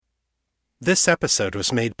This episode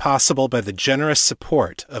was made possible by the generous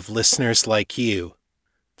support of listeners like you.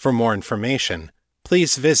 For more information,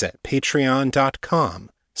 please visit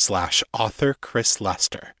patreon.com/author Chris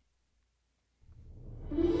Lester.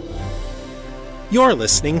 You're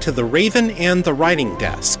listening to The Raven and the Writing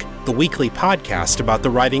Desk, the weekly podcast about the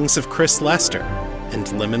writings of Chris Lester and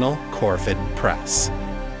Liminal Corvid Press.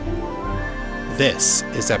 This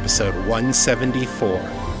is episode 174.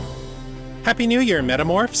 Happy New Year,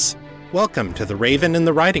 Metamorphs! Welcome to The Raven and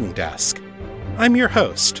the Writing Desk. I'm your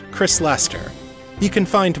host, Chris Lester. You can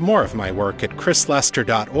find more of my work at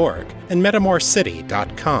chrislester.org and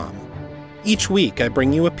metamorcity.com. Each week I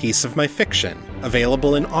bring you a piece of my fiction,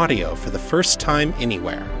 available in audio for the first time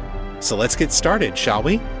anywhere. So let's get started, shall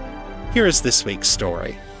we? Here is this week's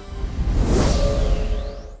story.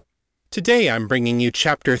 Today I'm bringing you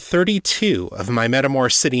chapter 32 of my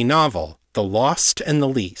Metamorcity novel, The Lost and the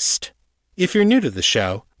Least. If you're new to the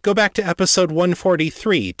show, go back to episode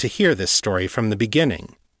 143 to hear this story from the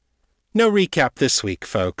beginning. No recap this week,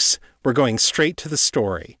 folks. We're going straight to the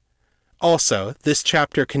story. Also, this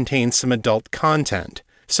chapter contains some adult content,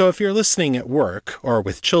 so if you're listening at work or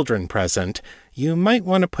with children present, you might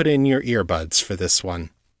want to put in your earbuds for this one.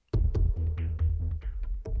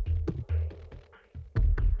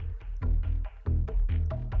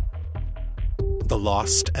 The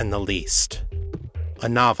Lost and the Least, a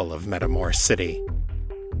novel of Metamorcity.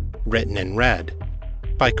 Written and read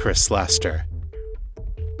by Chris Lester.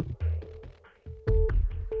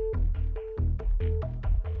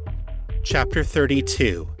 Chapter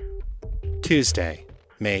 32, Tuesday,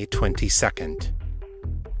 May 22nd.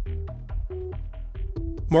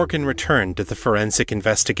 Morgan returned to the Forensic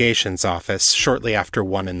Investigations office shortly after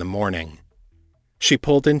 1 a.m. She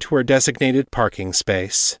pulled into her designated parking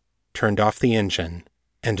space, turned off the engine,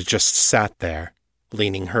 and just sat there,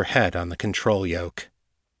 leaning her head on the control yoke.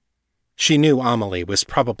 She knew Amelie was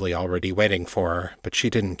probably already waiting for her, but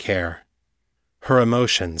she didn't care. Her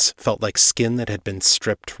emotions felt like skin that had been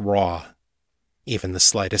stripped raw. Even the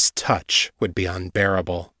slightest touch would be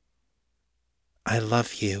unbearable. "I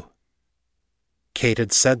love you." Kate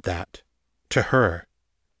had said that, to her.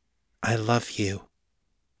 "I love you."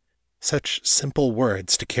 Such simple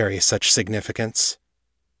words to carry such significance.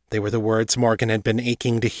 They were the words Morgan had been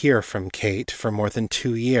aching to hear from Kate for more than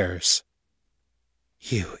 2 years.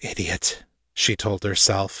 "You idiot," she told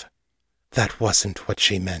herself. "That wasn't what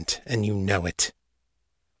she meant, and you know it."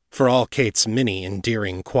 For all Kate's many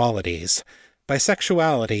endearing qualities,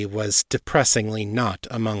 bisexuality was depressingly not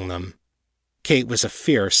among them. Kate was a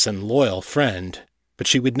fierce and loyal friend, but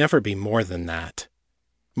she would never be more than that.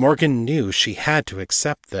 Morgan knew she had to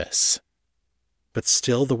accept this. But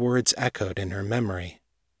still the words echoed in her memory.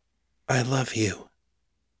 "I love you."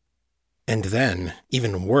 And then,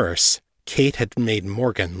 even worse, Kate had made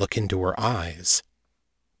Morgan look into her eyes.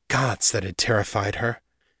 Gods, that had terrified her.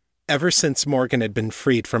 Ever since Morgan had been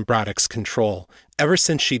freed from Braddock's control, ever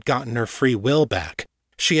since she'd gotten her free will back,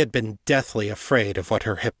 she had been deathly afraid of what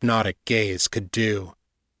her hypnotic gaze could do.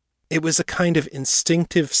 It was a kind of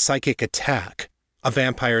instinctive psychic attack, a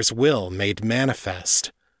vampire's will made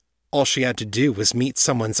manifest. All she had to do was meet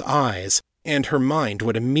someone's eyes, and her mind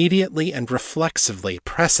would immediately and reflexively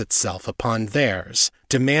press itself upon theirs,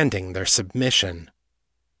 demanding their submission.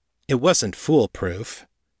 It wasn't foolproof.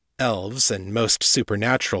 Elves and most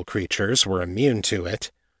supernatural creatures were immune to it.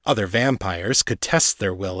 Other vampires could test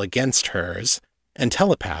their will against hers, and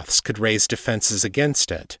telepaths could raise defenses against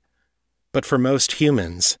it. But for most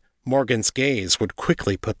humans, Morgan's gaze would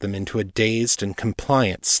quickly put them into a dazed and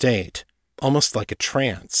compliant state, almost like a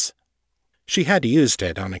trance. She had used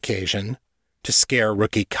it on occasion, to scare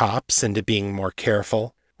rookie cops into being more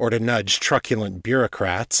careful, or to nudge truculent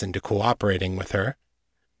bureaucrats into cooperating with her.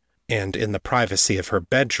 And in the privacy of her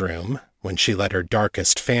bedroom, when she let her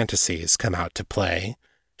darkest fantasies come out to play,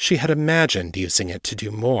 she had imagined using it to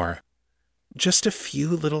do more. Just a few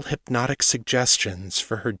little hypnotic suggestions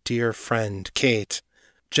for her dear friend Kate,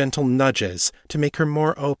 gentle nudges to make her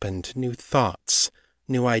more open to new thoughts,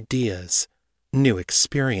 new ideas, new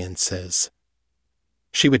experiences.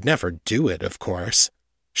 She would never do it, of course.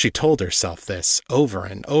 She told herself this over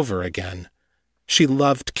and over again. She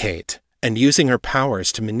loved Kate, and using her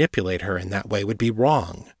powers to manipulate her in that way would be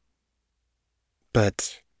wrong.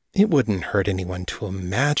 But it wouldn't hurt anyone to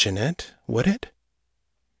imagine it, would it?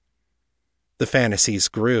 The fantasies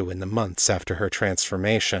grew in the months after her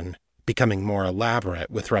transformation, becoming more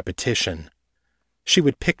elaborate with repetition. She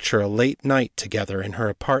would picture a late night together in her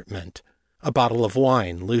apartment, a bottle of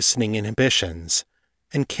wine loosening inhibitions,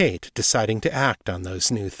 and Kate deciding to act on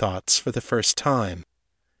those new thoughts for the first time.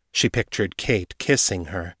 She pictured Kate kissing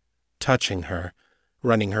her, touching her,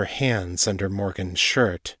 running her hands under Morgan's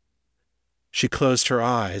shirt. She closed her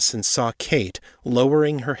eyes and saw Kate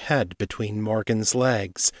lowering her head between Morgan's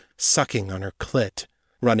legs, sucking on her clit,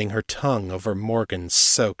 running her tongue over Morgan's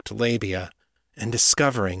soaked labia, and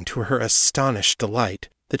discovering to her astonished delight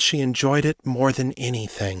that she enjoyed it more than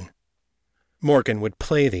anything. Morgan would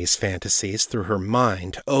play these fantasies through her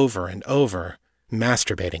mind over and over,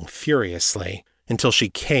 masturbating furiously until she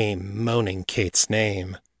came moaning Kate's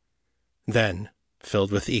name. Then,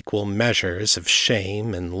 filled with equal measures of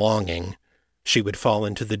shame and longing, she would fall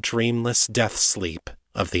into the dreamless death sleep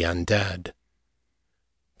of the undead.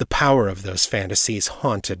 The power of those fantasies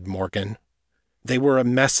haunted Morgan. They were a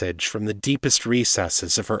message from the deepest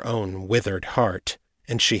recesses of her own withered heart,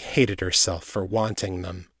 and she hated herself for wanting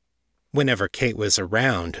them. Whenever Kate was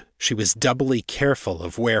around, she was doubly careful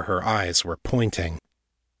of where her eyes were pointing.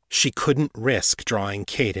 She couldn't risk drawing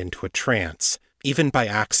Kate into a trance, even by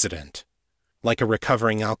accident. Like a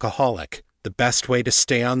recovering alcoholic, the best way to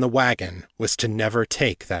stay on the wagon was to never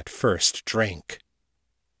take that first drink.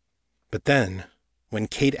 But then, when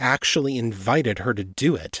Kate actually invited her to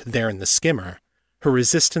do it there in the skimmer, her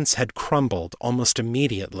resistance had crumbled almost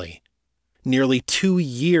immediately. Nearly 2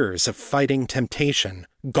 years of fighting temptation,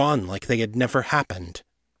 gone like they had never happened.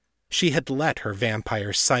 She had let her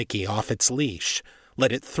vampire psyche off its leash,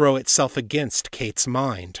 let it throw itself against Kate's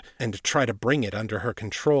mind, and try to bring it under her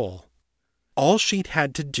control. All she'd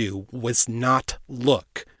had to do was not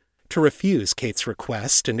look, to refuse Kate's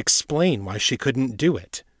request and explain why she couldn't do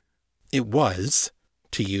it. It was,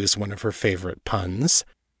 to use one of her favorite puns,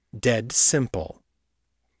 dead simple.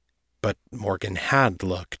 But Morgan had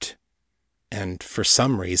looked. And for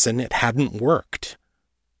some reason it hadn't worked.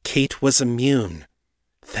 Kate was immune.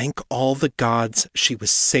 Thank all the gods she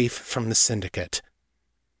was safe from the syndicate.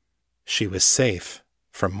 She was safe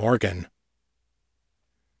from Morgan.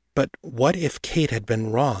 But what if Kate had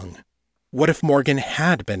been wrong? What if Morgan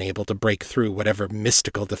had been able to break through whatever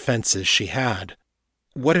mystical defenses she had?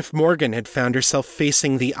 What if Morgan had found herself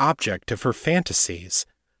facing the object of her fantasies?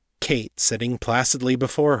 Kate sitting placidly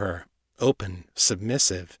before her, open,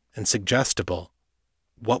 submissive, and suggestible.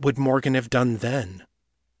 What would Morgan have done then?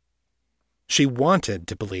 She wanted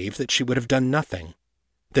to believe that she would have done nothing,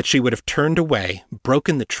 that she would have turned away,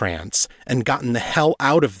 broken the trance, and gotten the hell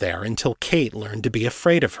out of there until Kate learned to be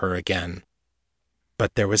afraid of her again.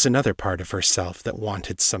 But there was another part of herself that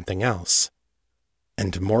wanted something else,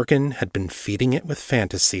 and Morgan had been feeding it with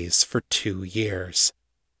fantasies for 2 years.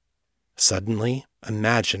 Suddenly,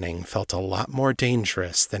 imagining felt a lot more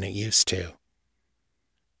dangerous than it used to.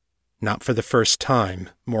 Not for the first time,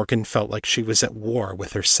 Morgan felt like she was at war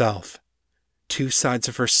with herself. 2 sides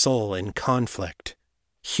of her soul in conflict.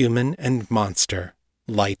 Human and monster,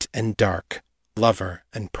 light and dark, lover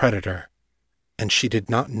and predator. And she did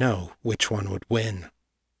not know which one would win.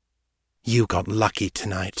 "You got lucky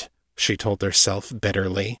tonight," she told herself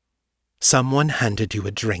bitterly. "Someone handed you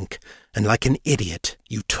a drink, and like an idiot,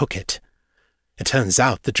 you took it. It turns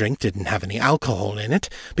out the drink didn't have any alcohol in it,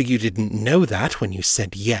 but you didn't know that when you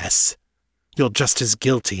said yes. You're just as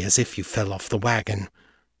guilty as if you fell off the wagon.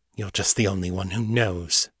 You're just the only one who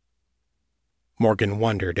knows." Morgan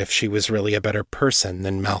wondered if she was really a better person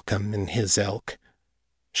than Malcolm and his ilk.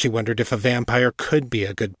 She wondered if a vampire could be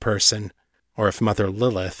a good person, or if Mother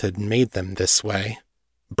Lilith had made them this way,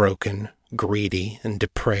 broken, greedy, and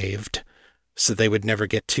depraved, so they would never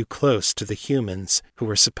get too close to the humans who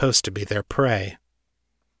were supposed to be their prey.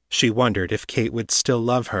 She wondered if Kate would still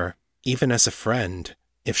love her, even as a friend,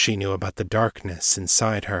 if she knew about the darkness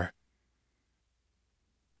inside her.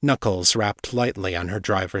 Knuckles rapped lightly on her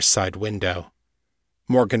driver's side window.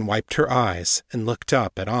 Morgan wiped her eyes and looked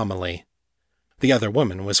up at Amelie. The other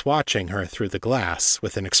woman was watching her through the glass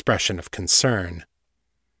with an expression of concern.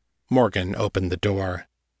 Morgan opened the door.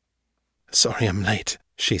 "Sorry I'm late,"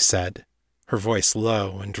 she said, her voice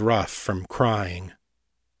low and rough from crying.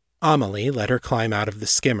 Amelie let her climb out of the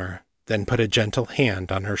skimmer, then put a gentle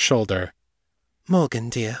hand on her shoulder. "Morgan,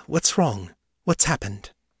 dear, what's wrong? What's happened?"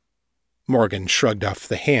 Morgan shrugged off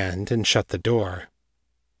the hand and shut the door.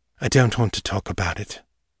 "I don't want to talk about it."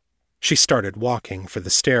 She started walking for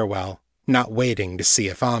the stairwell, not waiting to see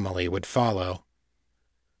if Amelie would follow.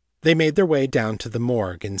 They made their way down to the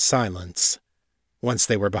morgue in silence. Once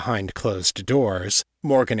they were behind closed doors,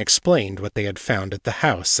 Morgan explained what they had found at the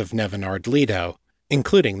house of Nevinard Leto,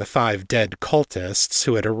 including the 5 dead cultists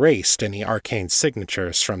who had erased any arcane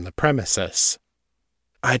signatures from the premises.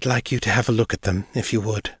 "I'd like you to have a look at them, if you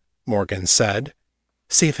would," Morgan said.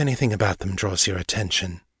 "See if anything about them draws your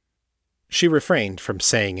attention." She refrained from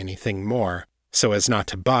saying anything more, so as not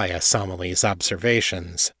to bias Amelie's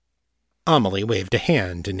observations. Amelie waved a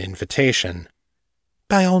hand in invitation.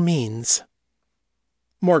 By all means.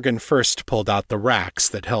 Morgan first pulled out the racks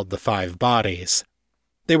that held the 5 bodies.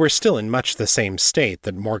 They were still in much the same state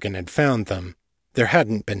that Morgan had found them. There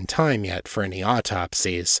hadn't been time yet for any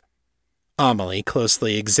autopsies. Amelie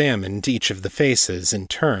closely examined each of the faces in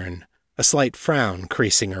turn, a slight frown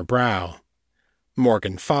creasing her brow.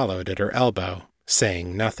 Morgan followed at her elbow,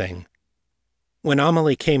 saying nothing. When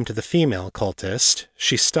Amelie came to the female cultist,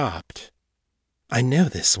 she stopped. I know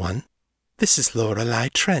this one. This is Lorelei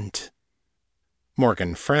Trent.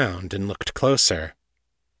 Morgan frowned and looked closer.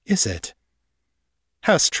 Is it?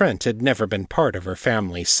 House Trent had never been part of her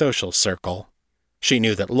family's social circle. She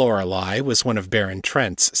knew that Lorelei was one of Baron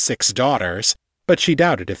Trent's 6 daughters, but she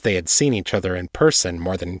doubted if they had seen each other in person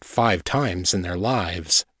more than 5 times in their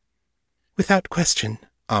lives. Without question,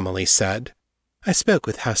 Amelie said. I spoke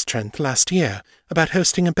with House Trent last year about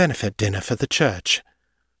hosting a benefit dinner for the church.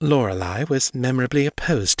 Lorelei was memorably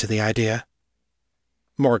opposed to the idea.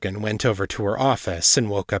 Morgan went over to her office and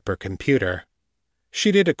woke up her computer.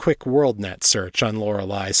 She did a quick WorldNet search on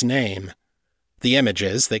Lorelei's name. The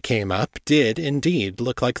images that came up did indeed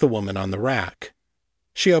look like the woman on the rack.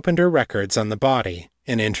 She opened her records on the body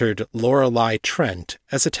and entered Lorelei Trent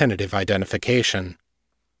as a tentative identification.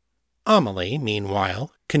 Amelie,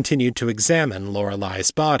 meanwhile, continued to examine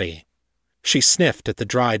Lorelei's body. She sniffed at the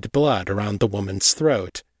dried blood around the woman's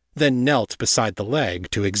throat, then knelt beside the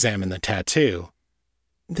leg to examine the tattoo.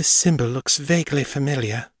 This symbol looks vaguely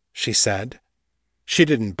familiar, she said. She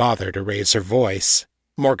didn't bother to raise her voice.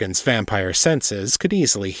 Morgan's vampire senses could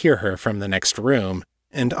easily hear her from the next room,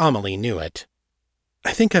 and Amelie knew it.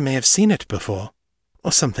 I think I may have seen it before,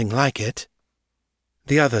 or something like it.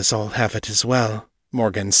 The others all have it as well,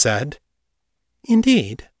 Morgan said.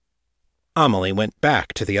 Indeed. Amelie went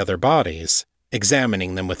back to the other bodies,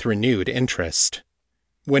 examining them with renewed interest.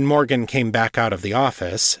 When Morgan came back out of the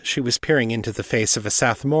office, she was peering into the face of a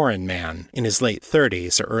Southmoran man in his late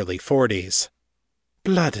 30s or early 40s.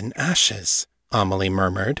 Blood and ashes, Amelie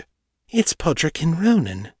murmured. It's Podrick in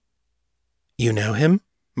Ronan. You know him?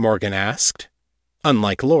 Morgan asked.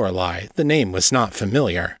 Unlike Lorelei, the name was not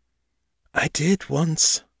familiar. I did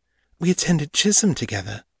once. We attended Chisholm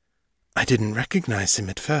together. I didn't recognize him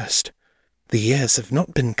at first. The years have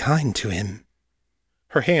not been kind to him.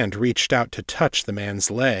 Her hand reached out to touch the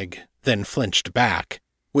man's leg, then flinched back,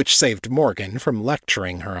 which saved Morgan from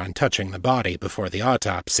lecturing her on touching the body before the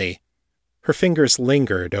autopsy. Her fingers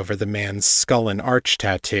lingered over the man's skull and arch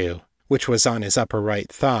tattoo, which was on his upper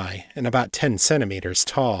right thigh and about 10 centimeters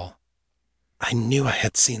tall. I knew I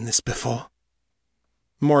had seen this before.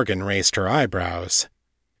 Morgan raised her eyebrows.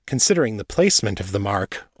 Considering the placement of the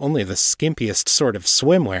mark, only the skimpiest sort of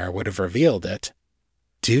swimwear would have revealed it.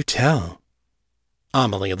 Do tell.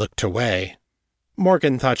 Amelie looked away.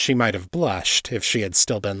 Morgan thought she might have blushed if she had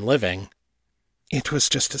still been living. It was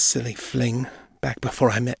just a silly fling, back before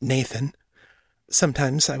I met Nathan.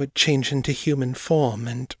 Sometimes I would change into human form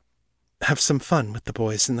and have some fun with the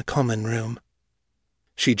boys in the common room.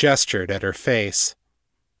 She gestured at her face.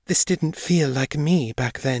 This didn't feel like me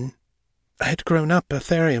back then. I had grown up a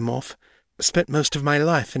theriomorph, spent most of my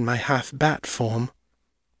life in my half-bat form.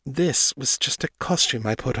 This was just a costume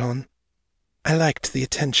I put on. I liked the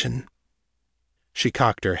attention. She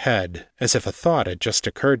cocked her head, as if a thought had just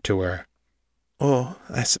occurred to her. Or,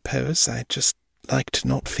 I suppose, I just liked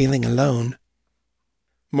not feeling alone.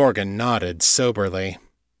 Morgan nodded soberly.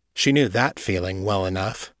 She knew that feeling well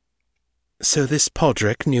enough. So this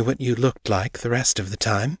Podrick knew what you looked like the rest of the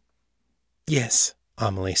time? Yes,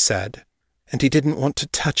 Amelie said. And he didn't want to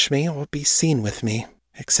touch me or be seen with me,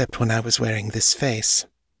 except when I was wearing this face.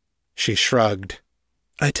 She shrugged.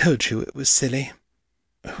 I told you it was silly.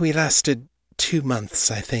 We lasted 2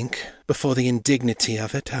 months, I think, before the indignity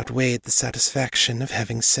of it outweighed the satisfaction of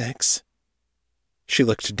having sex. She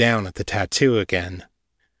looked down at the tattoo again.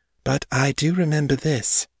 But I do remember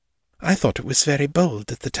this. I thought it was very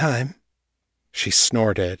bold at the time. She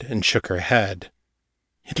snorted and shook her head.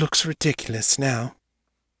 It looks ridiculous now.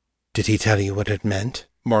 Did he tell you what it meant?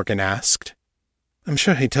 Morgan asked. I'm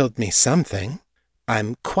sure he told me something.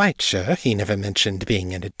 I'm quite sure he never mentioned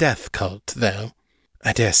being in a death cult, though.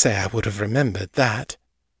 I dare say I would have remembered that.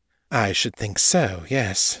 I should think so,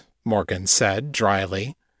 yes, Morgan said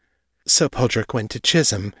dryly. So Podrick went to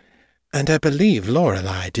Chisholm, and I believe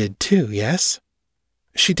Lorelei did too, yes?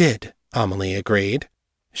 She did, Amelie agreed.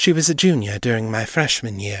 She was a junior during my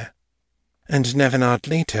freshman year. And Nevenard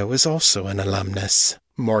Leto was also an alumnus,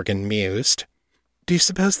 Morgan mused. Do you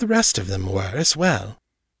suppose the rest of them were as well?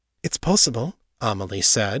 It's possible, Amelie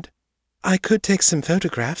said. I could take some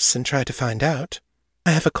photographs and try to find out. I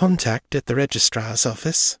have a contact at the registrar's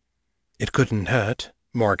office. It couldn't hurt,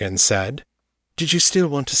 Morgan said. Did you still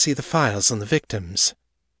want to see the files on the victims?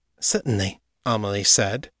 Certainly, Amelie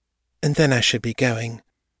said. And then I should be going.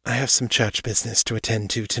 I have some church business to attend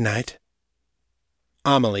to tonight.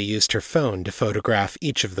 Amelie used her phone to photograph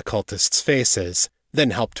each of the cultists' faces, then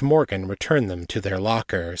helped Morgan return them to their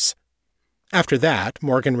lockers. After that,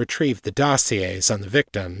 Morgan retrieved the dossiers on the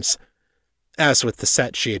victims. As with the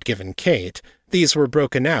set she had given Kate, these were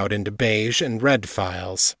broken out into beige and red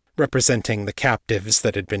files, representing the captives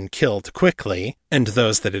that had been killed quickly and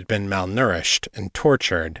those that had been malnourished and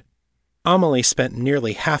tortured. Amelie spent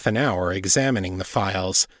nearly half an hour examining the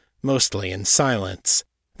files, mostly in silence,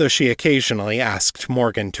 though she occasionally asked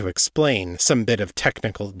Morgan to explain some bit of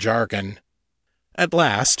technical jargon. At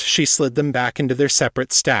last, she slid them back into their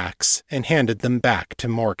separate stacks and handed them back to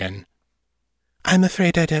Morgan. I'm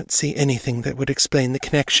afraid I don't see anything that would explain the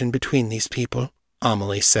connection between these people,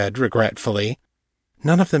 Amelie said regretfully.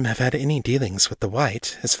 None of them have had any dealings with the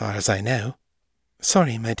White, as far as I know.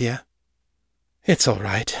 Sorry, my dear. It's all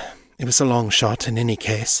right. It was a long shot in any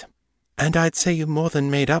case. And I'd say you more than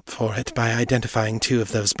made up for it by identifying 2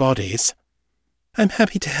 of those bodies. I'm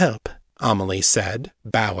happy to help, Amelie said,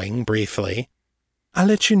 bowing briefly. I'll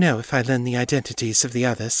let you know if I learn the identities of the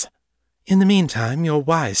others. In the meantime, you're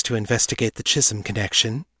wise to investigate the Chisholm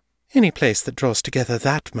connection. Any place that draws together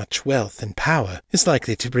that much wealth and power is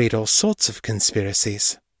likely to breed all sorts of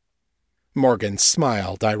conspiracies. Morgan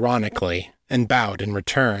smiled ironically and bowed in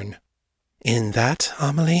return. In that,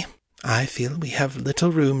 Amelie, I feel we have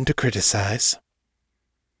little room to criticize.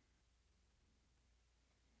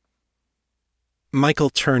 Michael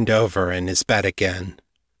turned over in his bed again.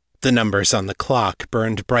 The numbers on the clock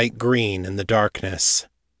burned bright green in the darkness.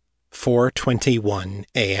 4:21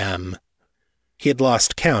 a.m. He had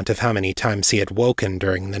lost count of how many times he had woken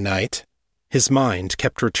during the night. His mind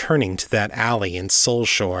kept returning to that alley in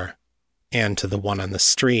Soulshore, and to the one on the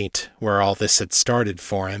street where all this had started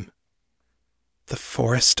for him. The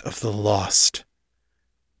Forest of the Lost.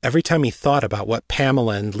 Every time he thought about what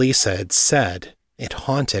Pamela and Lisa had said, it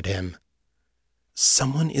haunted him.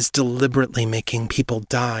 Someone is deliberately making people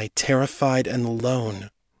die, terrified and alone.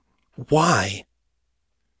 Why?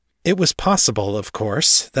 It was possible, of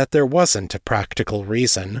course, that there wasn't a practical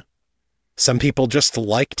reason. Some people just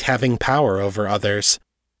liked having power over others.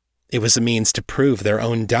 It was a means to prove their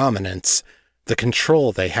own dominance, the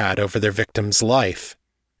control they had over their victim's life.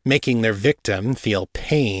 Making their victim feel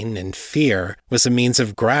pain and fear was a means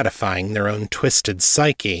of gratifying their own twisted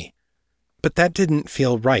psyche. But that didn't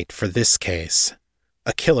feel right for this case.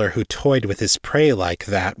 A killer who toyed with his prey like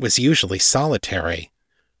that was usually solitary.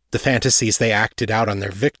 The fantasies they acted out on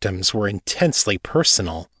their victims were intensely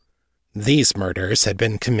personal. These murders had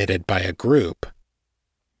been committed by a group.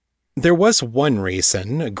 There was one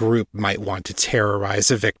reason a group might want to terrorize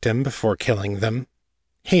a victim before killing them: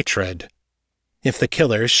 hatred. If the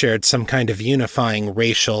killers shared some kind of unifying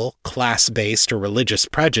racial, class-based, or religious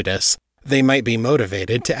prejudice, they might be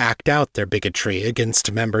motivated to act out their bigotry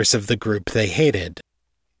against members of the group they hated.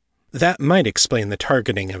 That might explain the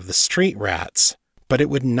targeting of the street rats, but it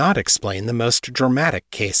would not explain the most dramatic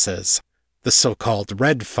cases, the so-called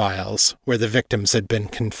red files, where the victims had been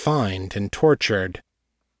confined and tortured.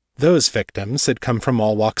 Those victims had come from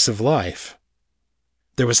all walks of life.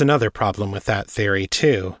 There was another problem with that theory,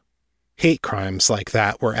 too. Hate crimes like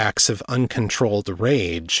that were acts of uncontrolled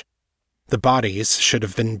rage. The bodies should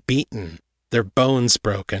have been beaten, their bones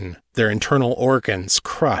broken, their internal organs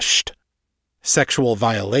crushed. Sexual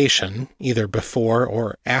violation, either before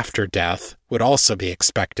or after death, would also be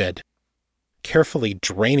expected. Carefully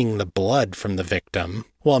draining the blood from the victim,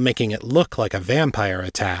 while making it look like a vampire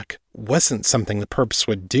attack, wasn't something the perps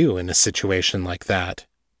would do in a situation like that.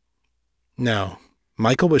 No,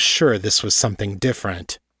 Michael was sure this was something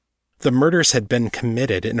different. The murders had been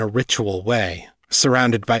committed in a ritual way,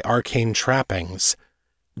 surrounded by arcane trappings.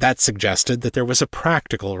 That suggested that there was a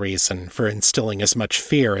practical reason for instilling as much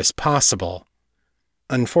fear as possible.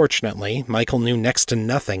 Unfortunately, Michael knew next to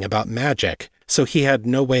nothing about magic, so he had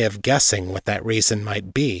no way of guessing what that reason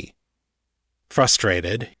might be.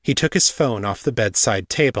 Frustrated, he took his phone off the bedside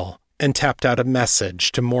table and tapped out a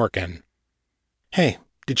message to Morgan. "Hey,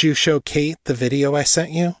 did you show Kate the video I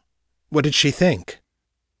sent you? What did she think?"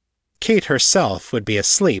 Kate herself would be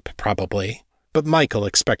asleep, probably, but Michael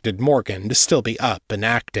expected Morgan to still be up and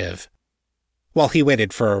active. While he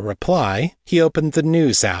waited for a reply, he opened the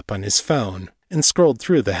news app on his phone and scrolled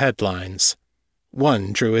through the headlines.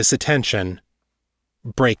 One drew his attention.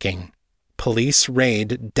 Breaking. Police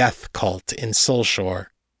raid death cult in Soulshore.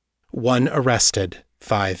 1 arrested,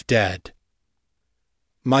 5 dead.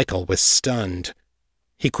 Michael was stunned.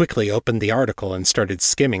 He quickly opened the article and started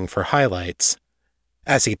skimming for highlights.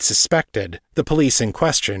 As he'd suspected, the police in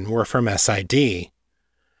question were from SID.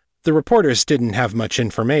 The reporters didn't have much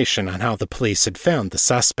information on how the police had found the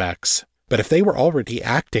suspects, but if they were already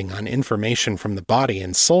acting on information from the body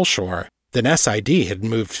in Soulshore, then SID had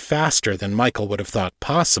moved faster than Michael would have thought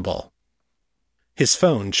possible. His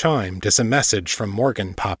phone chimed as a message from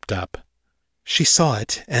Morgan popped up. She saw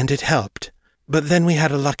it, and it helped, but then we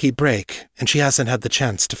had a lucky break, and she hasn't had the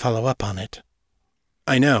chance to follow up on it.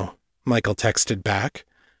 I know, Michael texted back.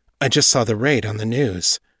 I just saw the raid on the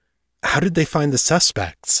news. How did they find the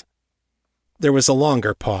suspects? There was a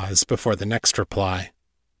longer pause before the next reply.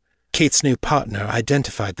 Kate's new partner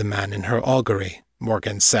identified the man in her augury,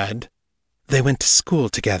 Morgan said. They went to school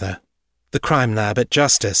together. The crime lab at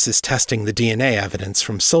Justice is testing the DNA evidence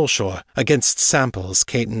from Soulshore against samples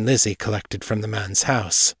Kate and Lizzie collected from the man's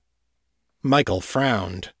house. Michael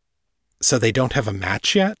frowned. So they don't have a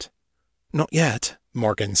match yet? Not yet,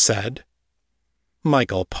 Morgan said.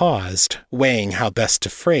 Michael paused, weighing how best to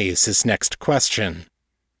phrase his next question.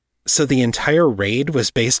 So the entire raid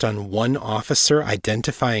was based on one officer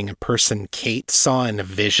identifying a person Kate saw in a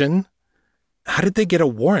vision? How did they get a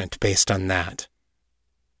warrant based on that?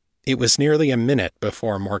 It was nearly a minute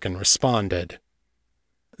before Morgan responded.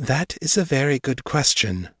 That is a very good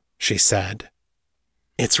question, she said.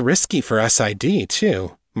 It's risky for SID,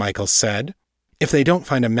 too, Michael said. If they don't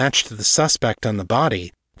find a match to the suspect on the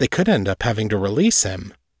body, they could end up having to release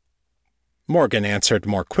him. Morgan answered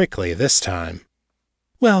more quickly this time.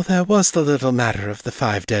 Well, there was the little matter of the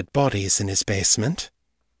 5 dead bodies in his basement.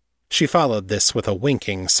 She followed this with a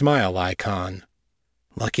winking smile icon.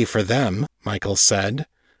 Lucky for them, Michael said.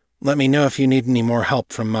 Let me know if you need any more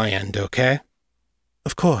help from my end, okay?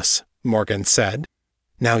 Of course, Morgan said.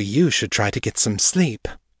 Now you should try to get some sleep.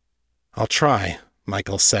 I'll try,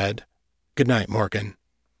 Michael said. Good night, Morgan.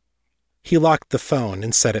 He locked the phone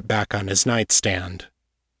and set it back on his nightstand.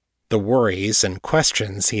 The worries and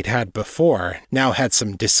questions he'd had before now had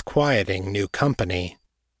some disquieting new company.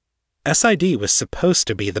 SID was supposed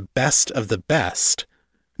to be the best of the best.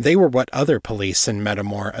 They were what other police in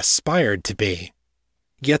Metamore aspired to be.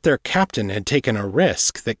 Yet their captain had taken a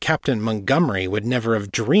risk that Captain Montgomery would never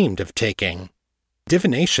have dreamed of taking.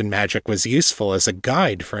 Divination magic was useful as a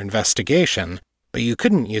guide for investigation, but you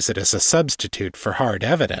couldn't use it as a substitute for hard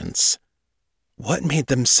evidence. What made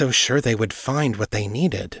them so sure they would find what they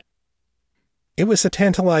needed? It was a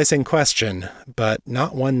tantalizing question, but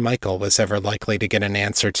not one Michael was ever likely to get an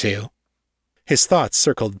answer to. His thoughts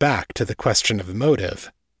circled back to the question of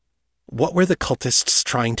motive. What were the cultists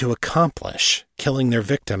trying to accomplish, killing their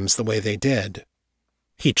victims the way they did?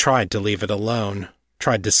 He tried to leave it alone,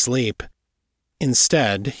 tried to sleep.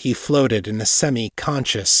 Instead, he floated in a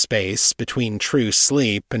semi-conscious space between true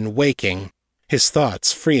sleep and waking, his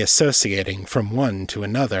thoughts free associating from one to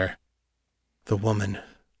another. The woman,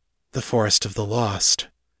 the forest of the lost,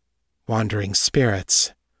 wandering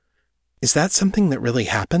spirits. Is that something that really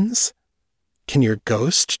happens? Can your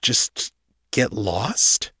ghost just get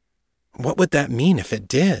lost? What would that mean if it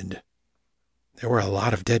did? There were a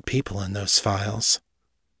lot of dead people in those files.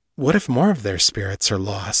 What if more of their spirits are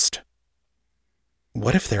lost?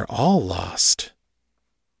 What if they're all lost?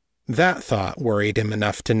 That thought worried him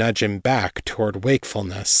enough to nudge him back toward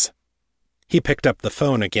wakefulness. He picked up the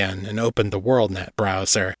phone again and opened the WorldNet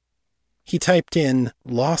browser. He typed in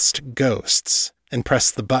 "lost ghosts" and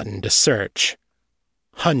pressed the button to search.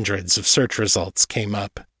 Hundreds of search results came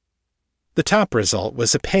up. The top result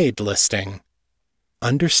was a paid listing.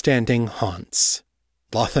 Understanding Haunts.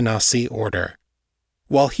 Lothanasi Order.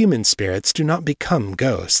 While human spirits do not become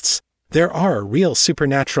ghosts, there are real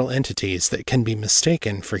supernatural entities that can be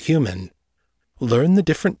mistaken for human. Learn the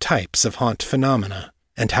different types of haunt phenomena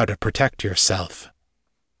and how to protect yourself.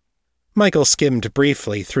 Michael skimmed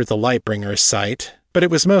briefly through the Lightbringer's site, but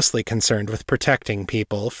it was mostly concerned with protecting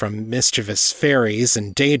people from mischievous fairies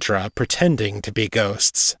and Daedra pretending to be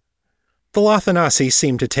ghosts. The Lothanasi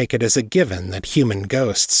seemed to take it as a given that human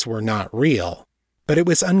ghosts were not real, but it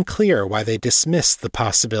was unclear why they dismissed the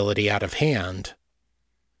possibility out of hand.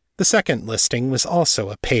 The second listing was also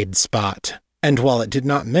a paid spot, and while it did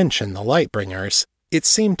not mention the Lightbringers, it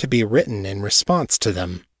seemed to be written in response to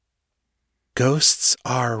them. Ghosts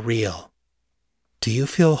are real. Do you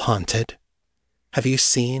feel haunted? Have you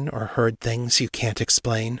seen or heard things you can't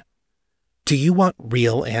explain? Do you want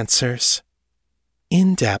real answers?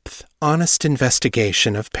 In-depth, honest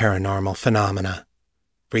investigation of paranormal phenomena.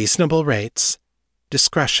 Reasonable rates.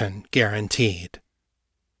 Discretion guaranteed.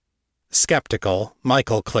 Skeptical,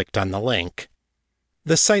 Michael clicked on the link.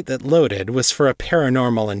 The site that loaded was for a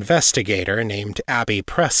paranormal investigator named Abby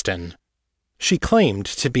Preston. She claimed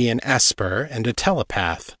to be an Esper and a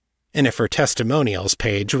telepath, and if her testimonials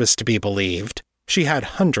page was to be believed, she had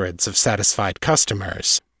hundreds of satisfied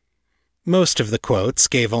customers. Most of the quotes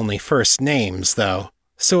gave only first names, though,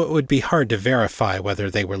 so it would be hard to verify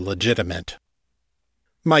whether they were legitimate.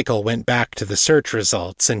 Michael went back to the search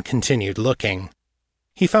results and continued looking.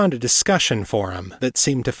 He found a discussion forum that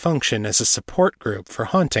seemed to function as a support group for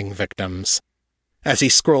haunting victims. As he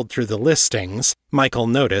scrolled through the listings, Michael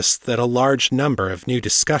noticed that a large number of new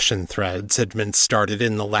discussion threads had been started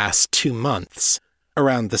in the last 2 months,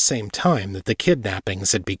 around the same time that the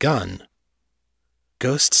kidnappings had begun.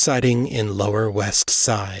 Ghost sighting in Lower West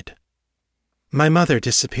Side. My mother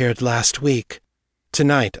disappeared last week.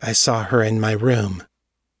 Tonight I saw her in my room.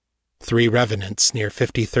 3 revenants near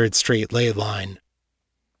 53rd Street ley line.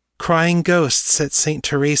 Crying ghosts at St.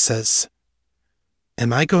 Teresa's.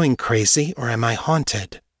 Am I going crazy or am I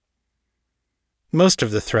haunted? Most of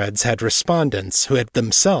the threads had respondents who had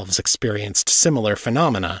themselves experienced similar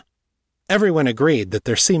phenomena. Everyone agreed that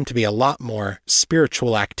there seemed to be a lot more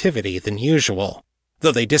spiritual activity than usual,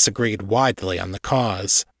 though they disagreed widely on the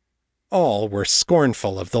cause. All were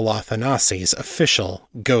scornful of the Lothanasi's official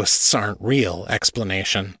 "ghosts aren't real"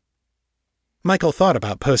 explanation. Michael thought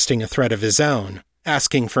about posting a thread of his own,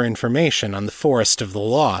 asking for information on the Forest of the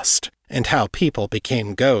Lost and how people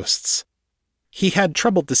became ghosts. He had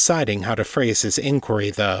trouble deciding how to phrase his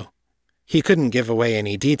inquiry, though. He couldn't give away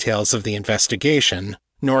any details of the investigation,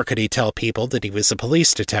 nor could he tell people that he was a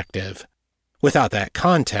police detective. Without that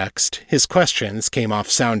context, his questions came off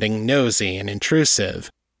sounding nosy and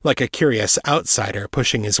intrusive, like a curious outsider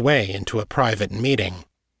pushing his way into a private meeting.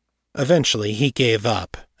 Eventually, he gave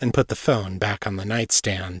up and put the phone back on the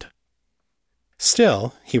nightstand.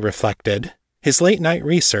 Still, he reflected, his late-night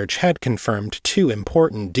research had confirmed 2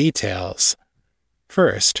 important details.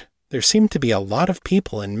 First, there seemed to be a lot of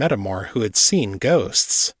people in Metamore who had seen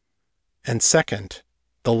ghosts. And second,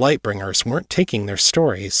 the Lightbringers weren't taking their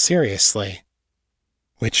stories seriously.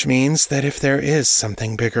 Which means that if there is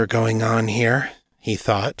something bigger going on here, he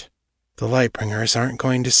thought, the Lightbringers aren't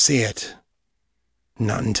going to see it.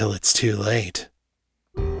 Not until it's too late.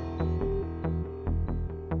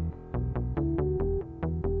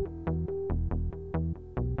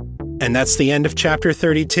 And that's the end of Chapter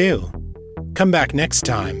 32. Come back next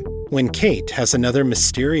time, when Kate has another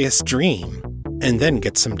mysterious dream, and then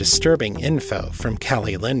gets some disturbing info from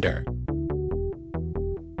Callie Linder.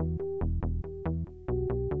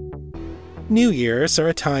 New Year's are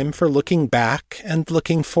a time for looking back and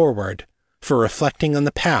looking forward, for reflecting on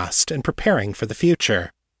the past and preparing for the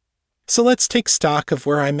future. So let's take stock of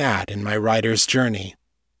where I'm at in my writer's journey.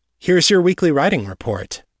 Here's your weekly writing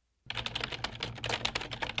report.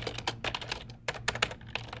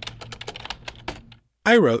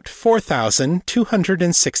 I wrote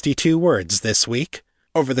 4,262 words this week,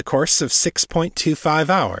 over the course of 6.25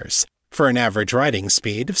 hours, for an average writing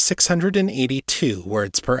speed of 682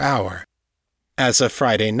 words per hour. As of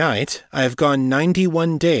Friday night, I have gone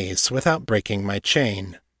 91 days without breaking my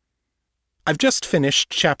chain. I've just finished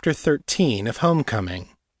Chapter 13 of Homecoming.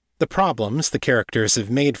 The problems the characters have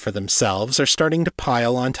made for themselves are starting to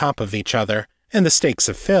pile on top of each other, and the stakes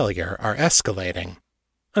of failure are escalating.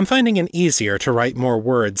 I'm finding it easier to write more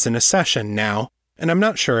words in a session now, and I'm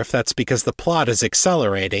not sure if that's because the plot is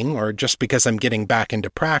accelerating or just because I'm getting back into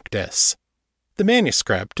practice. The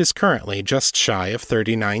manuscript is currently just shy of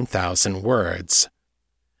 39,000 words.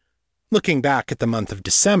 Looking back at the month of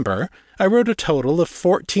December, I wrote a total of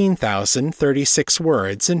 14,036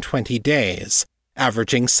 words in 20 days,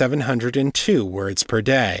 averaging 702 words per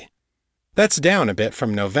day. That's down a bit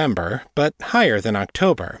from November, but higher than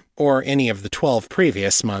October, or any of the 12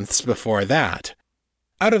 previous months before that.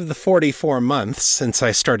 Out of the 44 months since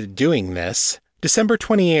I started doing this, December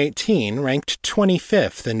 2018 ranked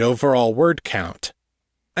 25th in overall word count.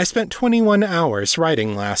 I spent 21 hours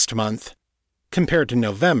writing last month. Compared to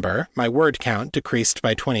November, my word count decreased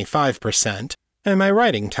by 25%, and my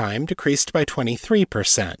writing time decreased by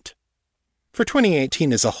 23%. For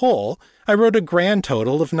 2018 as a whole, I wrote a grand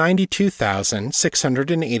total of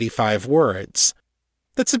 92,685 words.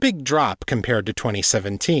 That's a big drop compared to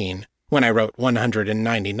 2017, when I wrote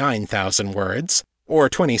 199,000 words, or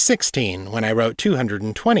 2016, when I wrote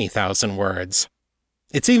 220,000 words.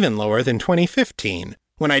 It's even lower than 2015,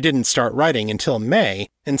 when I didn't start writing until May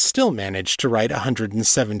and still managed to write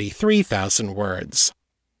 173,000 words.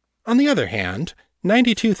 On the other hand,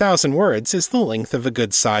 92,000 words is the length of a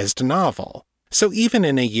good-sized novel, so even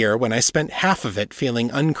in a year when I spent half of it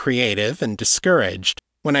feeling uncreative and discouraged,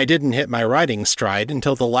 when I didn't hit my writing stride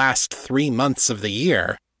until the last 3 months of the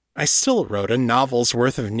year, I still wrote a novel's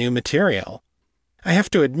worth of new material. I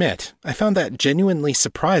have to admit, I found that genuinely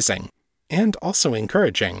surprising, and also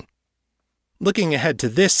encouraging. Looking ahead to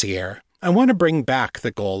this year, I want to bring back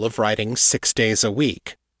the goal of writing 6 days a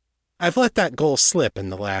week. I've let that goal slip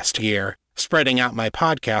in the last year, spreading out my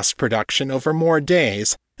podcast production over more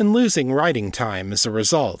days and losing writing time as a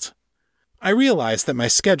result. I realize that my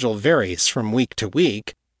schedule varies from week to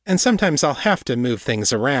week, and sometimes I'll have to move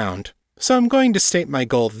things around, so I'm going to state my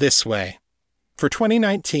goal this way. For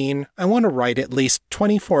 2019, I want to write at least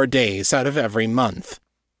 24 days out of every month.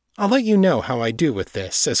 I'll let you know how I do with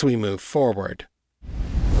this as we move forward.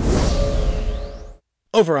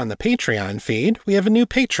 Over on the Patreon feed, we have a new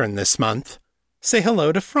patron this month. Say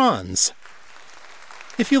hello to Franz.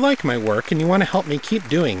 If you like my work and you want to help me keep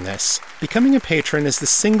doing this, becoming a patron is the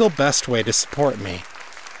single best way to support me.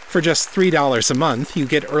 For just $3 a month, you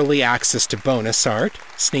get early access to bonus art,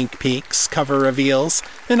 sneak peeks, cover reveals,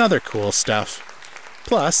 and other cool stuff.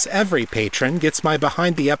 Plus, every patron gets my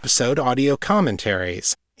behind-the-episode audio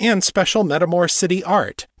commentaries and special Metamor City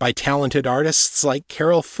art by talented artists like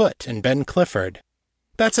Carol Foote and Ben Clifford.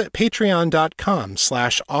 That's at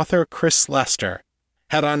patreon.com/author Chris Lester.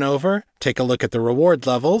 Head on over, take a look at the reward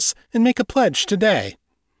levels, and make a pledge today.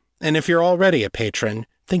 And if you're already a patron,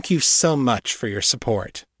 thank you so much for your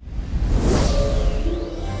support.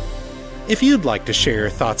 If you'd like to share your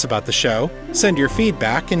thoughts about the show, send your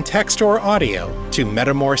feedback in text or audio to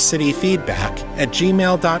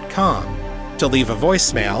metamorcityfeedback@gmail.com. To leave a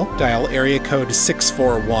voicemail, dial area code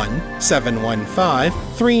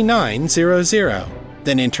 641-715-3900.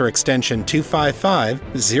 Then enter extension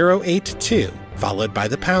 255082, followed by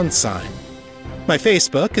the #. My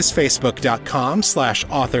Facebook is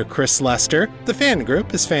facebook.com/author Chris Lester. The fan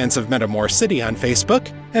group is Fans of Metamor City on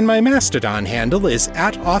Facebook, and my Mastodon handle is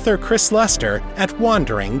 @author Chris Lester at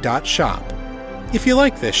wandering.shop. If you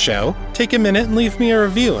like this show, take a minute and leave me a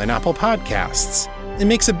review in Apple Podcasts. It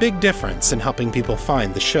makes a big difference in helping people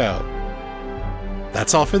find the show.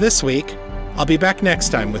 That's all for this week. I'll be back next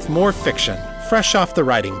time with more fiction, fresh off the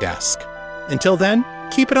writing desk. Until then,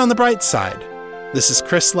 keep it on the bright side. This is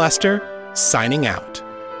Chris Lester, signing out.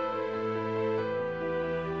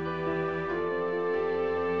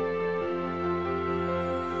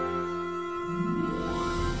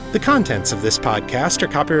 The contents of this podcast are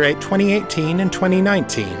copyright 2018 and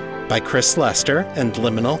 2019 by Chris Lester and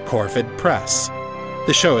Liminal Corvid Press.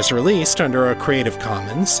 The show is released under a Creative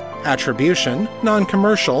Commons, Attribution,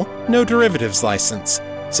 Non-Commercial, No Derivatives license,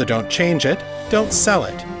 so don't change it, don't sell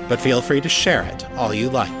it, but feel free to share it all you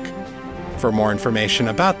like. For more information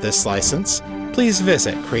about this license, please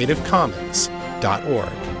visit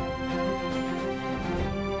creativecommons.org.